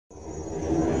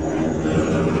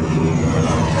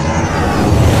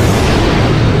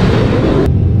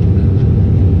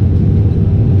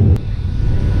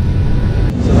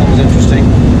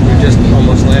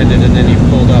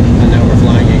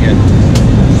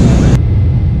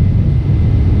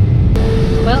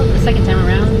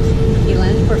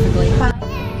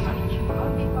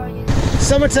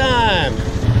time!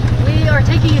 We are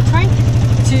taking a trike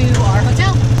to our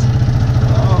hotel.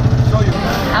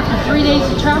 After 3 days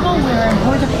of travel, we're in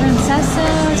Puerto Princessa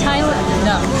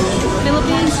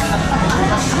Philippines,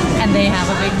 and they have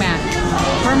a Big Mac.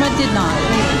 Burma did not.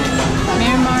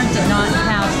 Myanmar did not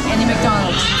have any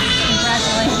McDonald's.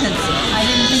 Congratulations. I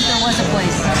didn't think there was a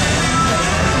place.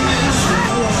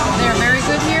 They're very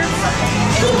good here.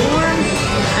 It's warm,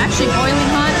 actually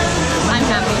boiling hot. I'm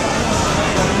happy.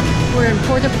 We're in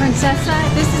Puerto Princessa.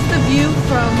 This is the view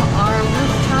from our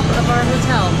rooftop of our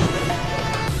hotel.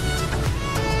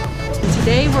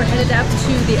 Today we're headed out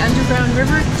to the underground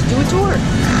river to do a tour.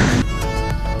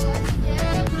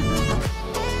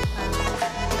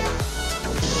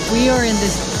 We are in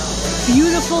this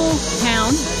beautiful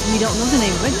town. We don't know the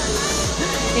name of it.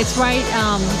 It's right,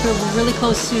 but we're really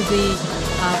close to the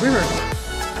river.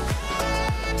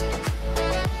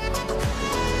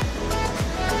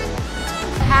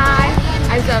 Hi,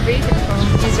 I'm Zavi from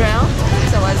Israel.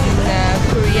 So I was in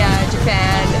Korea,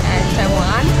 Japan, and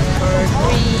Taiwan for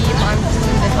 3 months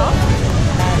and a half.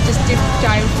 Just took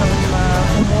time from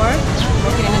work,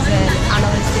 working as an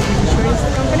analyst in an insurance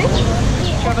company,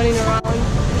 traveling around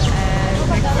and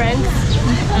make friends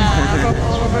from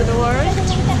all over the world.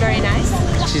 Very nice.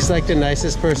 She's like the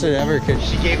nicest person ever because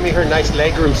she gave me her nice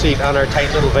legroom seat on our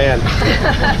tight little van.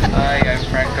 Hi, I'm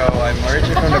Franco. I'm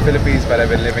originally from the Philippines, but I've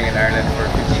been living in Ireland for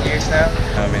 15 years now.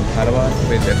 I'm in Palawan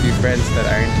with a few friends that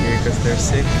aren't here because they're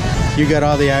sick. You got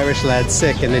all the Irish lads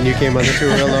sick and then you came on the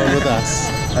tour alone with us.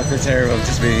 I feel terrible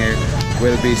just being here.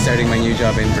 We'll be starting my new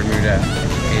job in Bermuda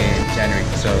in January,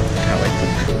 so can't wait.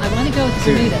 I want to go to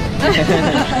Bermuda.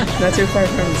 Not too far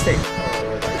from the States.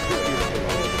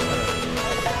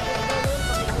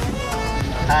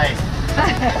 Hi.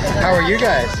 How are you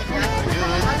guys?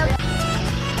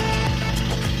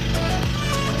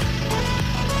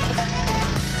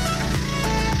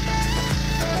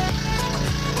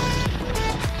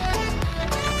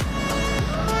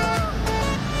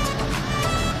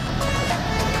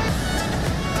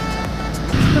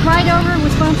 The ride over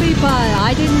was bumpy, but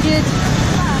I didn't get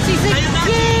seasick.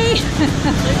 Yay!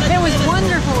 It was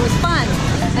wonderful. It was fun.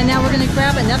 And now we're going to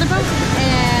grab another boat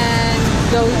and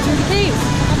go to the caves.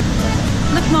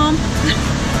 Look, Mom.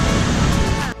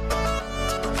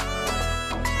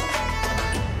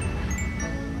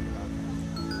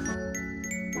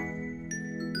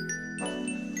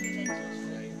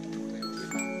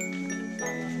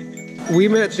 We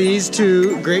met these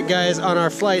two great guys on our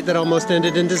flight that almost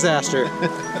ended in disaster.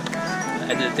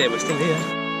 And they were still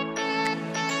here.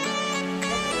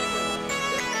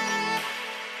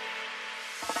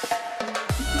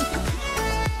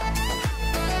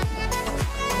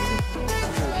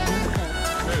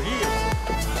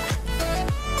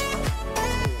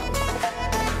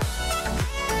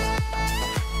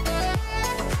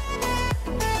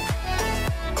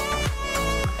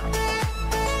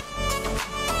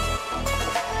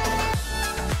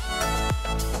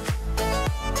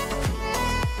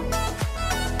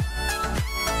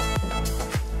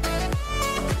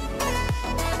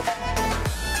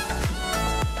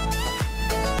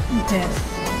 This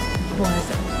was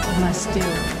a must-do.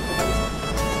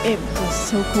 It was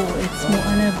so cool. It's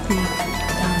one of the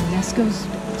UNESCO's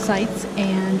sites,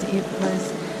 and it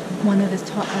was one of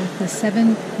the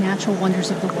 7 natural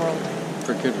wonders of the world.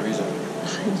 For good reason.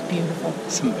 It was beautiful.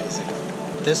 It's amazing.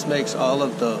 This makes all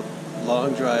of the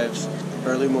long drives,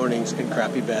 early mornings, and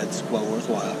crappy beds well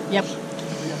worthwhile. Yep.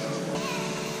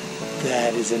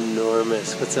 That is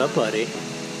enormous. What's up, buddy?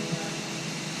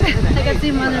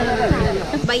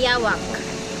 Bayawak.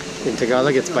 In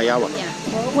Tagalog, it's bayawak. Yeah.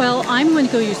 Well, I'm going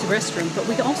to go use the restroom, but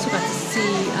we also got to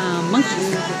see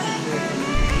monkeys.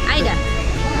 Aida.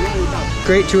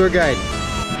 Great tour guide.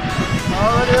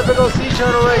 Oh, look at the little sea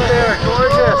turtle right there.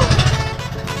 Gorgeous.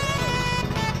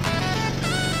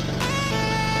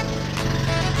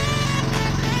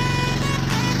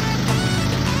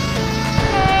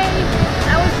 Hey,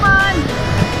 that was fun.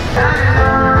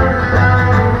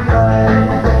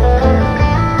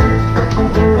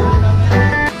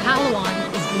 Palawan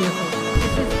is beautiful.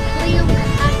 This is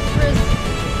Cleopatra's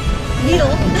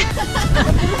Needle.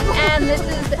 And this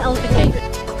is the Elephant Cave.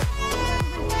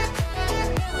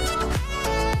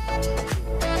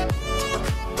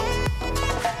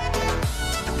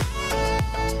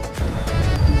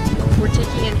 We're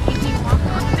taking an evening walk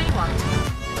on the Baywalk.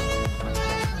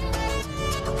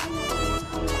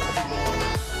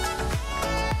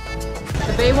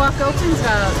 The Baywalk opens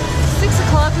about 6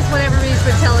 o'clock is what everybody's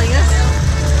been telling us,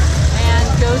 and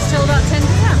goes till about 10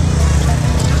 p.m.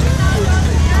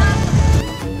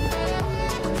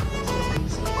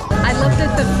 I love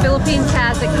that the Philippines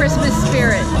has a Christmas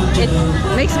spirit. It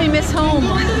makes me miss home.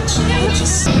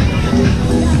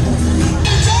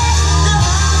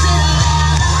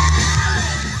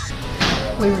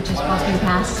 We were just walking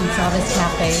past and saw this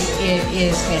cafe. It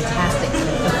is fantastic.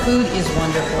 The food is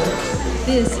wonderful.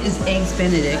 This is Eggs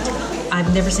Benedict.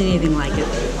 I've never seen anything like it.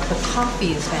 The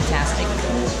coffee is fantastic.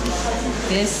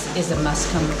 This is a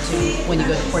must come to when you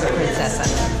go to Puerto Princessa.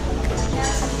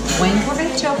 Buen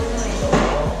provecho.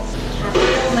 Cafe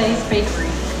Au Lait Bakery.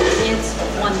 It's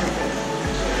wonderful.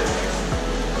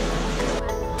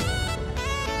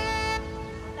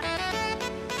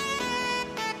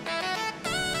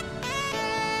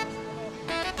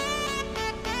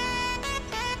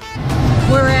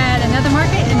 We're at another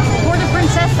market in Puerto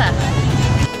Princessa.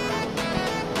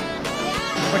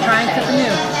 We're trying something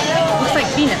new. Looks like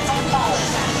peanuts.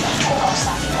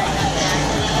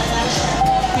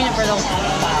 Peanut brittle.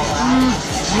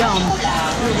 Yum.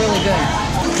 They're really good.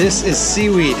 This is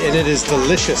seaweed and it is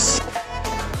delicious.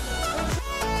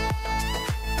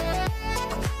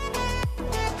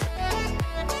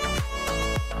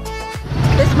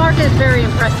 This market is very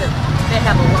impressive. They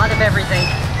have a lot of everything.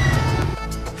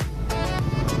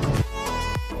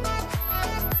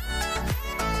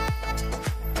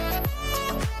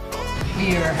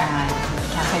 We are at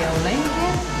Cafe Au Lait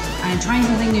again. I'm trying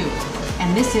something new.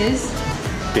 And this is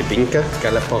Bibingka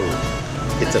Galapong.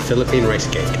 It's a Philippine rice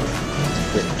cake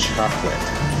with chocolate.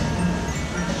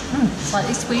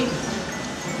 slightly sweet,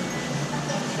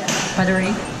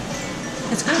 buttery.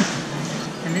 It's good.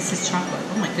 And this is chocolate.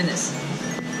 Oh my goodness.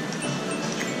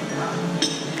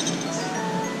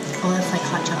 Oh, that's like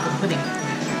hot chocolate pudding.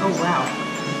 Oh wow.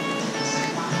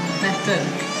 That's good.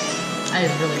 That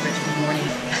is really rich for the morning.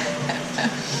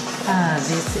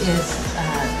 This is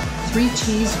 3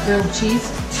 cheese, grilled cheese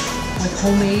with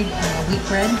homemade wheat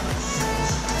bread,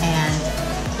 and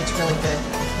it's really good.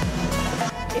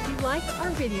 If you liked our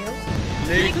video,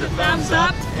 Leave the thumbs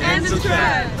up and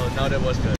subscribe. No, that was good.